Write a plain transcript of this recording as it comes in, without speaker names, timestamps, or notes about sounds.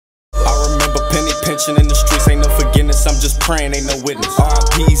snitching in the streets, ain't no forgiveness. I'm just praying, ain't no witness.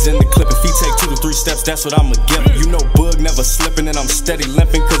 RIP's in the clip. If he take 2 to 3 steps, that's what I'ma give him. You know Bug never slipping, and I'm steady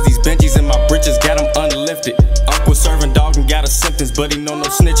limping, cause these Benjis in my britches got him unlifted. Uncle serving dog and got a sentence, but he know no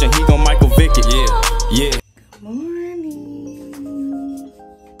snitching. He gon' Michael Vick it, yeah. Good morning.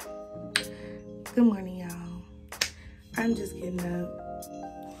 Good morning, y'all. I'm just getting up.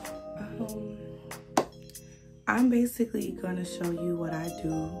 I'm basically gonna show you what I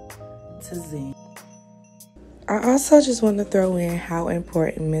do to zen. I also just want to throw in how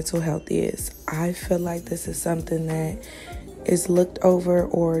important mental health is. I feel like this is something that is looked over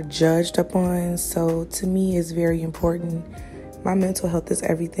or judged upon, so to me it's very important. My mental health is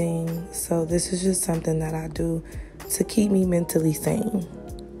everything, so this is just something that I do to keep me mentally sane.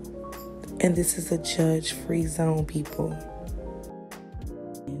 And this is a judge-free zone, people.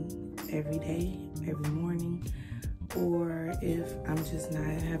 Every day, every morning, or if I'm just not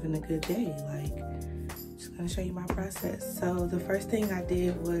having a good day, like, just gonna show you my process. So the first thing I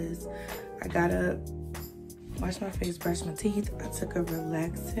did was I got up, washed my face, brushed my teeth. I took a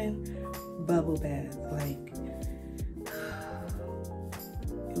relaxing bubble bath. Like,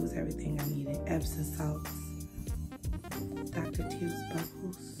 it was everything I needed. Epsom salts, Dr. Teal's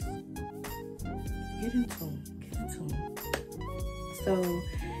bubbles. Get into them. So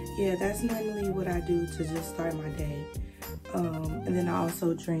yeah, that's normally what I do to just start my day. And then I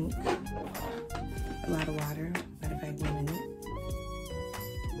also drink a lot of water. Matter of fact, 1 minute.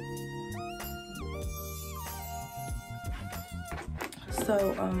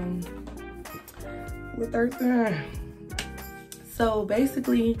 So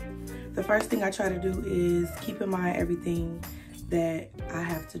basically, the first thing I try to do is keep in mind everything that I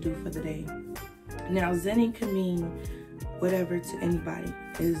have to do for the day. Now, zenning can mean whatever to anybody.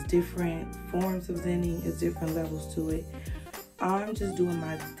 There's different forms of zenning, there's different levels to it. I'm just doing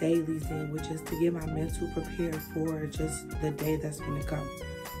my daily zen, which is to get my mental prepared for just the day that's gonna come.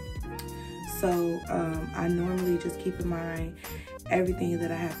 So I normally just keep in mind everything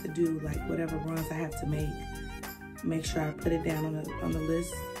that I have to do, like whatever runs I have to make sure I put it down on the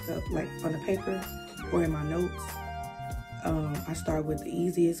list, like on the paper or in my notes. I start with the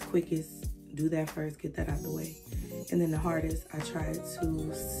easiest, quickest, do that first, get that out the way. And then the hardest, I try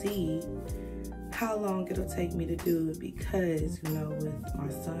to see how long it'll take me to do it, because, you know, with my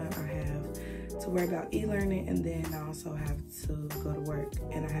son, I have to worry about e-learning, and then I also have to go to work,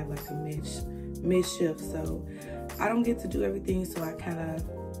 and I have like a mid-shift, so I don't get to do everything, so I kind of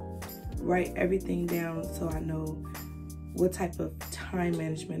write everything down so I know what type of time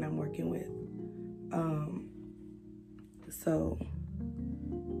management I'm working with. So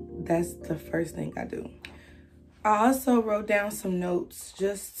that's the first thing I do. I also wrote down some notes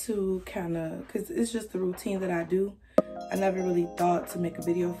just to kind of, because it's just the routine that I do. I never really thought to make a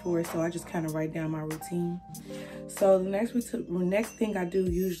video for it, so I just kind of write down my routine. So the next thing I do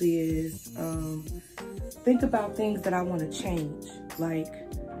usually is think about things that I want to change. Like,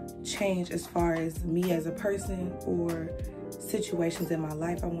 change as far as me as a person, or situations in my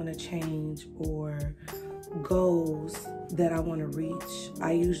life I want to change, or goals that I want to reach.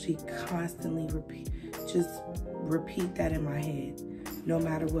 I usually constantly repeat that in my head, no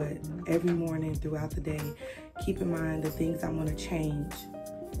matter what. Every morning throughout the day, keep in mind the things I want to change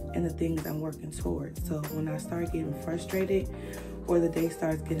and the things I'm working towards. So when I start getting frustrated, or the day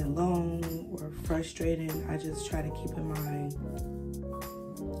starts getting long or frustrating, I just try to keep in mind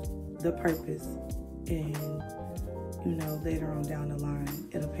the purpose, and, you know, later on down the line,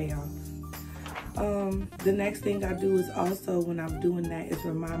 it'll pay off. The next thing I do is also, when I'm doing that, is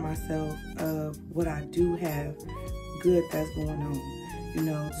remind myself of what I do have good that's going on. You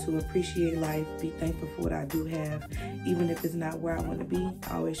know, to appreciate life, be thankful for what I do have, even if it's not where I want to be.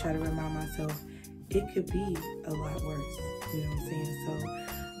 I always try to remind myself it could be a lot worse. You know what I'm saying? So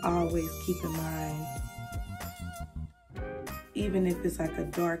I always keep in mind, even if it's like a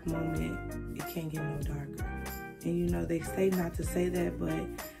dark moment, it can't get no darker. And you know, they say not to say that, but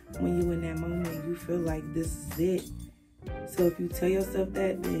when you in that moment, you feel like this is it. So if you tell yourself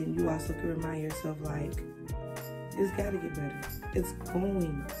that, then you also can remind yourself, like, it's got to get better. It's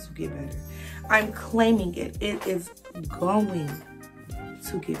going to get better. I'm claiming it. It is going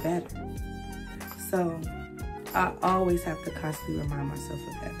to get better. So I always have to constantly remind myself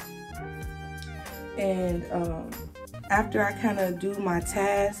of that. And after I kind of do my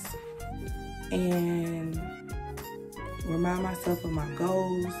tasks and remind myself of my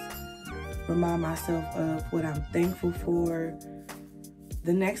goals, remind myself of what I'm thankful for,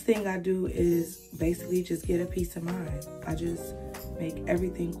 the next thing I do is basically just get a peace of mind. I just make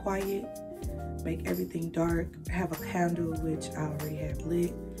everything quiet, make everything dark, have a candle, which I already have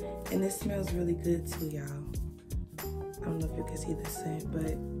lit, And it smells really good too, y'all. I don't know if you can see the scent,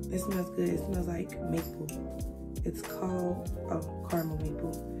 but it smells good. It smells like maple. It's called caramel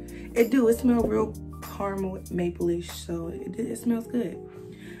maple. It smells real caramel maple-ish, so it smells good.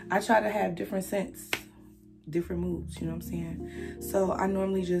 I try to have different scents, different moods, you know what I'm saying? So I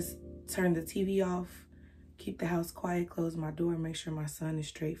normally just turn the TV off, keep the house quiet, close my door, make sure my son is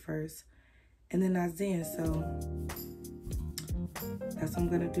straight first, and then I zen. So that's what I'm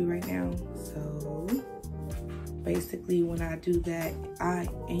gonna do right now. So basically when I do that, I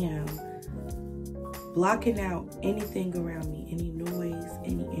am blocking out anything around me, any noise,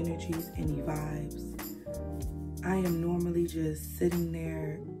 any energies, any vibes. I am normally just sitting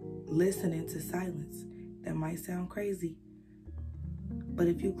there listening to silence. That might sound crazy, but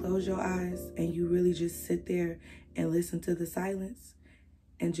if you close your eyes and you really just sit there and listen to the silence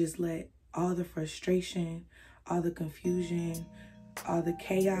and just let all the frustration, all the confusion, all the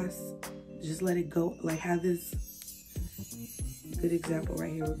chaos, just let it go. Like how this good example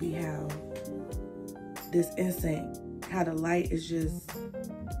right here would be how this incense, how the light is just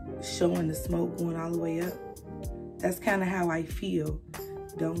showing the smoke going all the way up. That's kind of how I feel.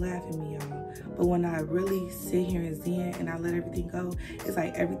 Don't laugh at me, y'all. But when I really sit here and zen and I let everything go, it's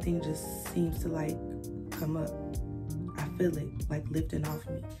like everything just seems to like come up. I feel it like lifting off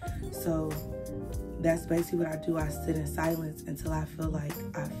me. So that's basically what I do. I sit in silence until I feel like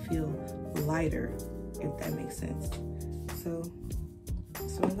I feel lighter, if that makes sense. So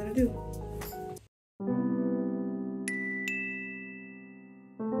that's what I'm gonna do.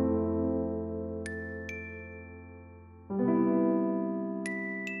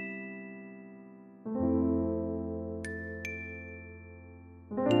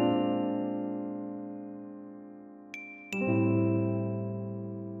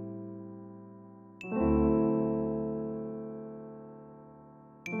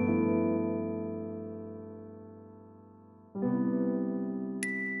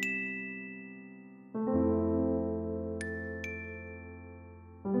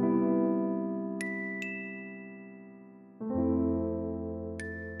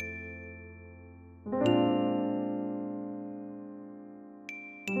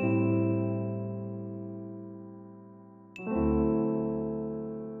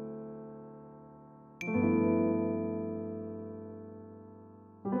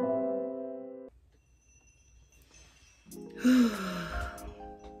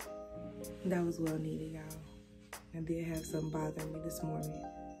 That was well needed, y'all. I did have something bothering me this morning,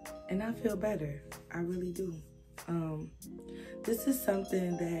 and I feel better. I really do. This is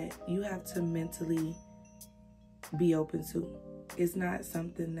something that you have to mentally be open to. It's not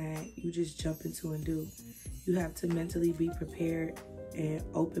something that you just jump into and do. You have to mentally be prepared and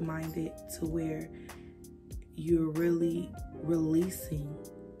open-minded to where you're really releasing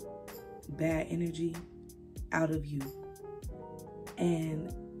bad energy out of you.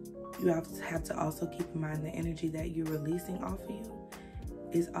 And you have to also keep in mind the energy that you're releasing off of you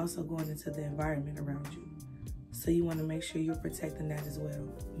is also going into the environment around you. So you want to make sure you're protecting that as well.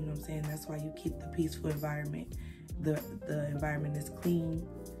 You know what I'm saying? That's why you keep the peaceful environment. The environment is clean.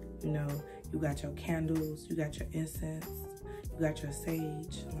 You know, you got your candles, you got your incense, you got your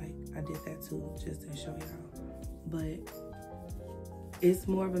sage. Like, I did that too, just to show y'all. But it's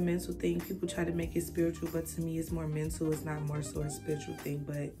more of a mental thing. People try to make it spiritual, but to me, it's more mental. It's not more so a spiritual thing.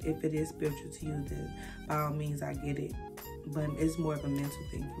 But if it is spiritual to you, then by all means, I get it. But it's more of a mental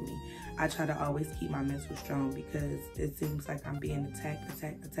thing for me. I try to always keep my mental strong because it seems like I'm being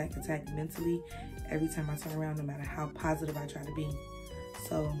attacked mentally every time I turn around, no matter how positive I try to be.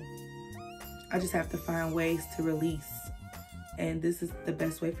 So I just have to find ways to release. And this is the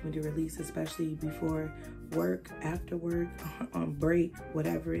best way for me to release, especially before work, after work, on break,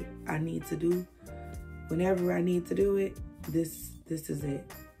 whatever I need to do. Whenever I need to do it, this is it.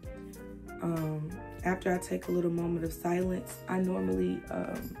 After I take a little moment of silence, I normally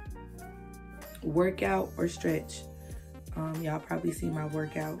work out or stretch. Y'all probably see my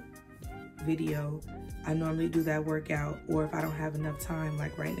workout video. I normally do that workout, or if I don't have enough time,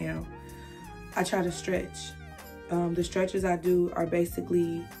 like right now, I try to stretch. The stretches I do are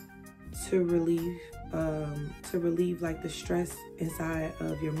basically to relieve like the stress inside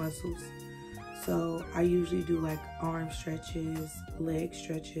of your muscles. So I usually do like arm stretches, leg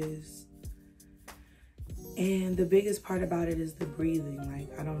stretches. And the biggest part about it is the breathing. Like,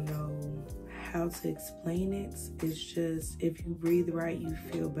 I don't know how to explain it. It's just, if you breathe right, you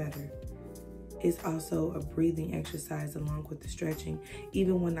feel better. It's also a breathing exercise along with the stretching.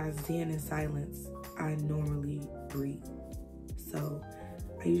 Even when I zen in silence, I normally breathe. So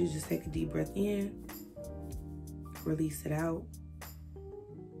I usually just take a deep breath in, release it out,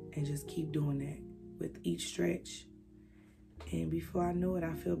 and just keep doing that with each stretch. And before I know it,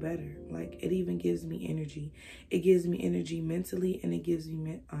 I feel better. Like, it even gives me energy. It gives me energy mentally, and it gives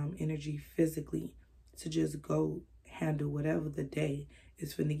me energy physically to just go handle whatever the day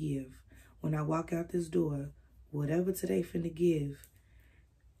is finna give. When I walk out this door, whatever today finna give,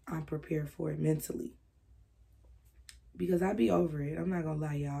 I'm prepared for it mentally. Because I be over it. I'm not gonna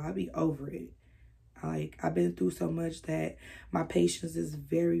lie, y'all. I be over it. Like, I've been through so much that my patience is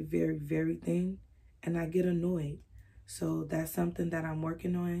very, very, very thin, and I get annoyed. So that's something that I'm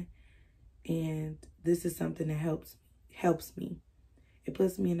working on, and this is something that helps me. It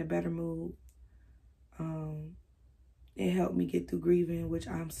puts me in a better mood. It helped me get through grieving, which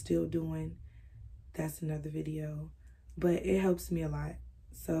I'm still doing. That's another video, but it helps me a lot.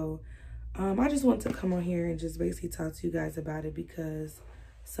 So I just want to come on here and just basically talk to you guys about it because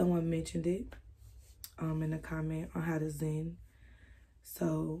someone mentioned it in a comment on how to Zen.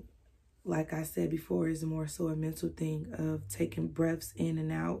 So like I said before, it's more so a mental thing of taking breaths in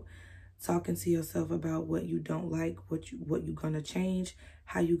and out, talking to yourself about what you don't like, what you're gonna change,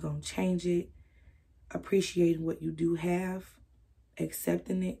 how you gonna change it, appreciating what you do have,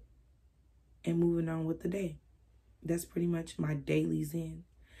 accepting it, and moving on with the day. That's pretty much my daily Zen.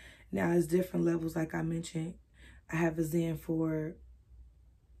 Now, it's different levels. Like I mentioned, I have a Zen for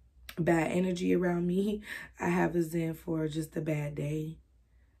bad energy around me. I have a Zen for just a bad day.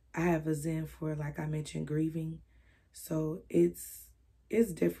 I have a Zen for, like I mentioned, grieving. So it's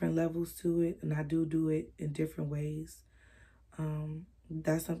different levels to it, and I do it in different ways.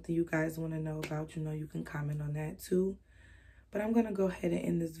 That's something you guys want to know about, you know, you can comment on that too. But I'm going to go ahead and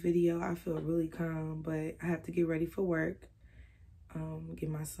end this video. I feel really calm, but I have to get ready for work. Get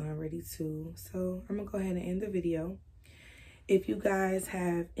my son ready too. So I'm going to go ahead and end the video. If you guys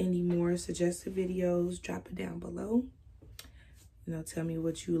have any more suggested videos, drop it down below. You know, tell me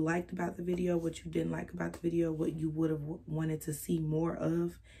what you liked about the video, what you didn't like about the video, what you would have wanted to see more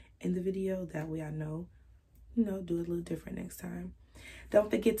of in the video. That way I know, you know, do it a little different next time. Don't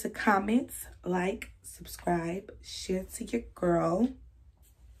forget to comment, like, subscribe, share to your girl.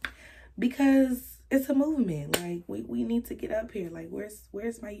 Because it's a movement. Like, we need to get up here. Like,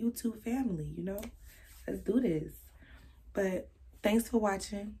 where's my YouTube family, you know? Let's do this. But thanks for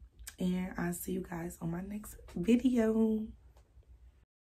watching. And I'll see you guys on my next video.